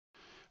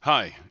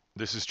Hi,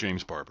 this is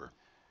James Barbour.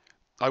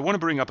 I want to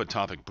bring up a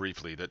topic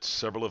briefly that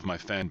several of my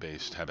fan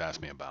base have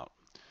asked me about.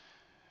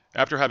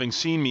 After having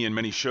seen me in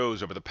many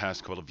shows over the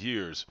past couple of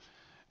years,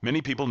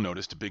 many people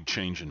noticed a big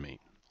change in me.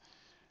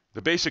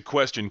 The basic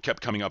question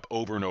kept coming up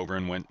over and over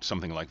and went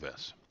something like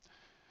this.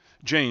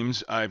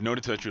 James, I've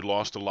noticed that you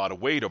lost a lot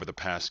of weight over the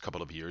past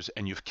couple of years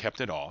and you've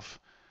kept it off.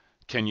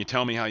 Can you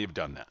tell me how you've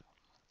done that?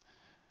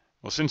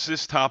 Well, since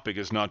this topic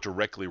is not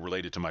directly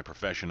related to my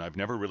profession, I've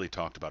never really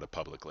talked about it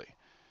publicly.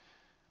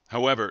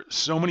 However,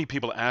 so many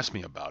people ask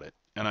me about it,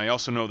 and I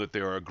also know that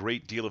there are a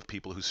great deal of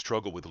people who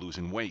struggle with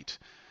losing weight.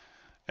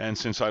 And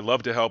since I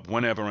love to help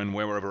whenever and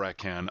wherever I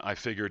can, I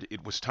figured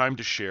it was time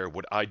to share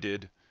what I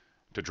did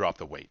to drop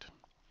the weight.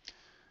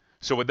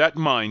 So with that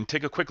in mind,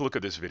 take a quick look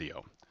at this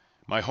video.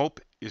 My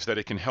hope is that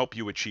it can help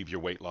you achieve your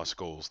weight loss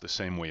goals the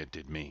same way it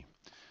did me.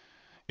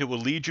 It will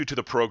lead you to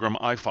the program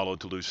I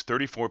followed to lose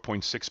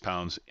 34.6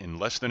 pounds in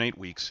less than 8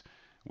 weeks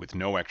with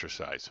no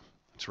exercise.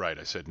 That's right,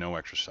 I said no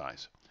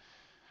exercise.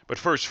 But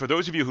first, for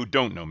those of you who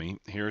don't know me,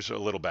 here's a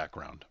little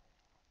background.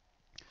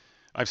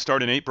 I've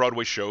starred in 8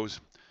 Broadway shows.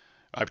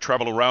 I've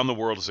traveled around the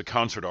world as a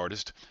concert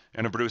artist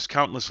and have produced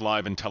countless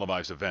live and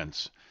televised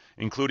events,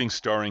 including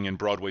starring in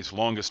Broadway's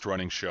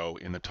longest-running show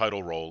in the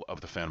title role of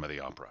the Phantom of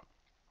the Opera.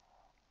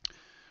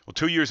 Well,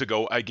 2 years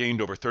ago, I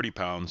gained over 30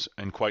 pounds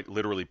and quite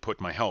literally put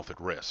my health at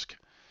risk.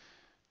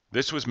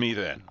 This was me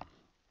then.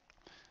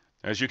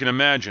 As you can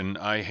imagine,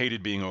 I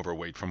hated being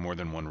overweight for more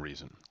than one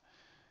reason.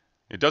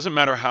 It doesn't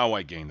matter how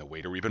I gained the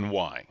weight or even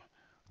why.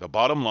 The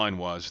bottom line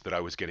was that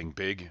I was getting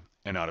big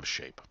and out of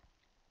shape.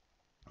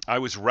 I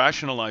was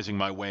rationalizing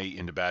my way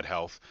into bad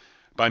health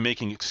by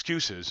making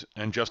excuses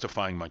and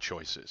justifying my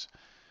choices.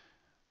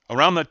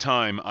 Around that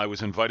time, I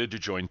was invited to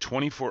join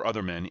 24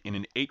 other men in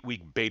an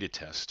 8-week beta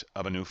test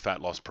of a new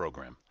fat loss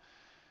program.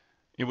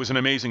 It was an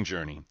amazing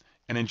journey,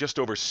 and in just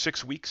over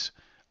 6 weeks,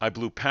 I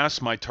blew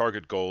past my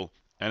target goal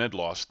and had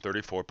lost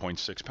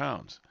 34.6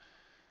 pounds.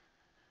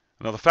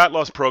 Now, the fat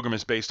loss program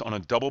is based on a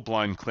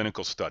double-blind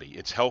clinical study.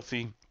 It's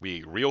healthy, we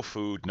eat real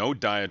food, no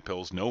diet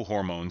pills, no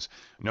hormones,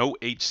 no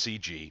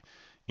HCG.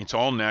 It's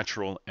all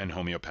natural and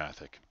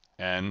homeopathic.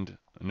 And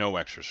no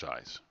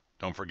exercise.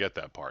 Don't forget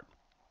that part.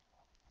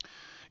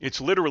 It's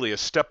literally a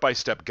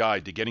step-by-step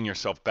guide to getting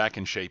yourself back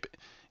in shape,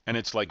 and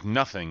it's like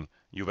nothing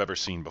you've ever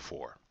seen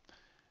before.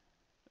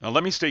 Now,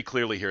 let me state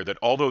clearly here that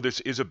although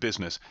this is a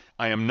business,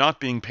 I am not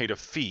being paid a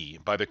fee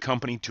by the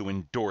company to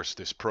endorse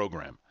this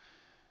program.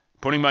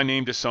 Putting my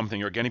name to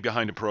something or getting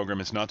behind a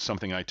program is not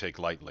something I take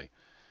lightly.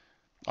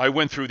 I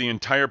went through the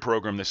entire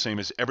program the same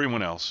as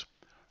everyone else,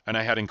 and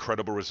I had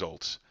incredible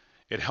results.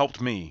 It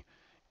helped me,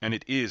 and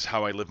it is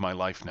how I live my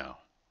life now.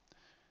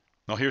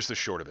 Now here's the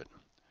short of it.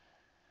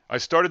 I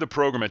started the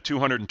program at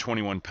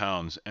 221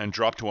 pounds and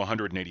dropped to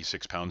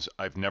 186 pounds.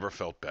 I've never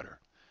felt better.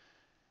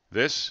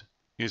 This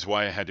is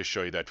why I had to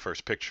show you that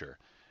first picture,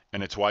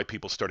 and it's why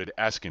people started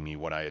asking me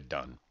what I had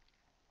done.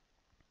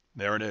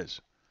 There it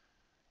is.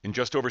 In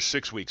just over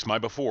 6 weeks, my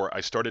before, I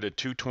started at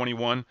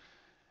 221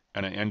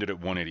 and I ended at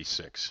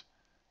 186.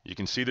 You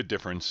can see the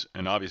difference,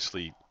 and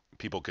obviously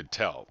people could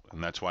tell,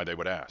 and that's why they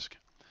would ask.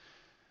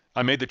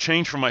 I made the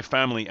change for my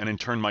family and in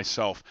turn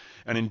myself,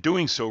 and in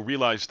doing so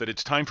realized that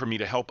it's time for me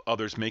to help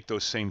others make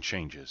those same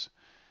changes.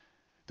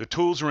 The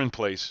tools are in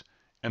place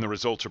and the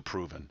results are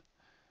proven.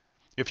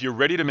 If you're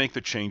ready to make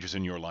the changes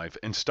in your life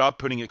and stop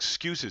putting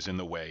excuses in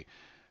the way,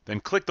 then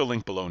click the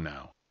link below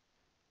now.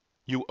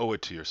 You owe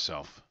it to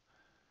yourself.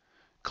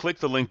 Click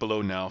the link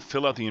below now,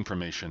 fill out the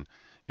information,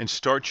 and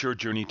start your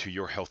journey to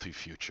your healthy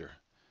future.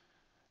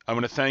 I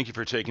want to thank you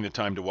for taking the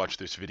time to watch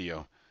this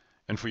video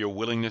and for your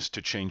willingness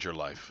to change your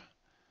life.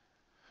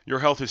 Your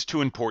health is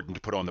too important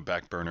to put on the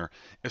back burner,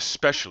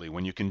 especially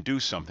when you can do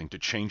something to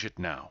change it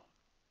now.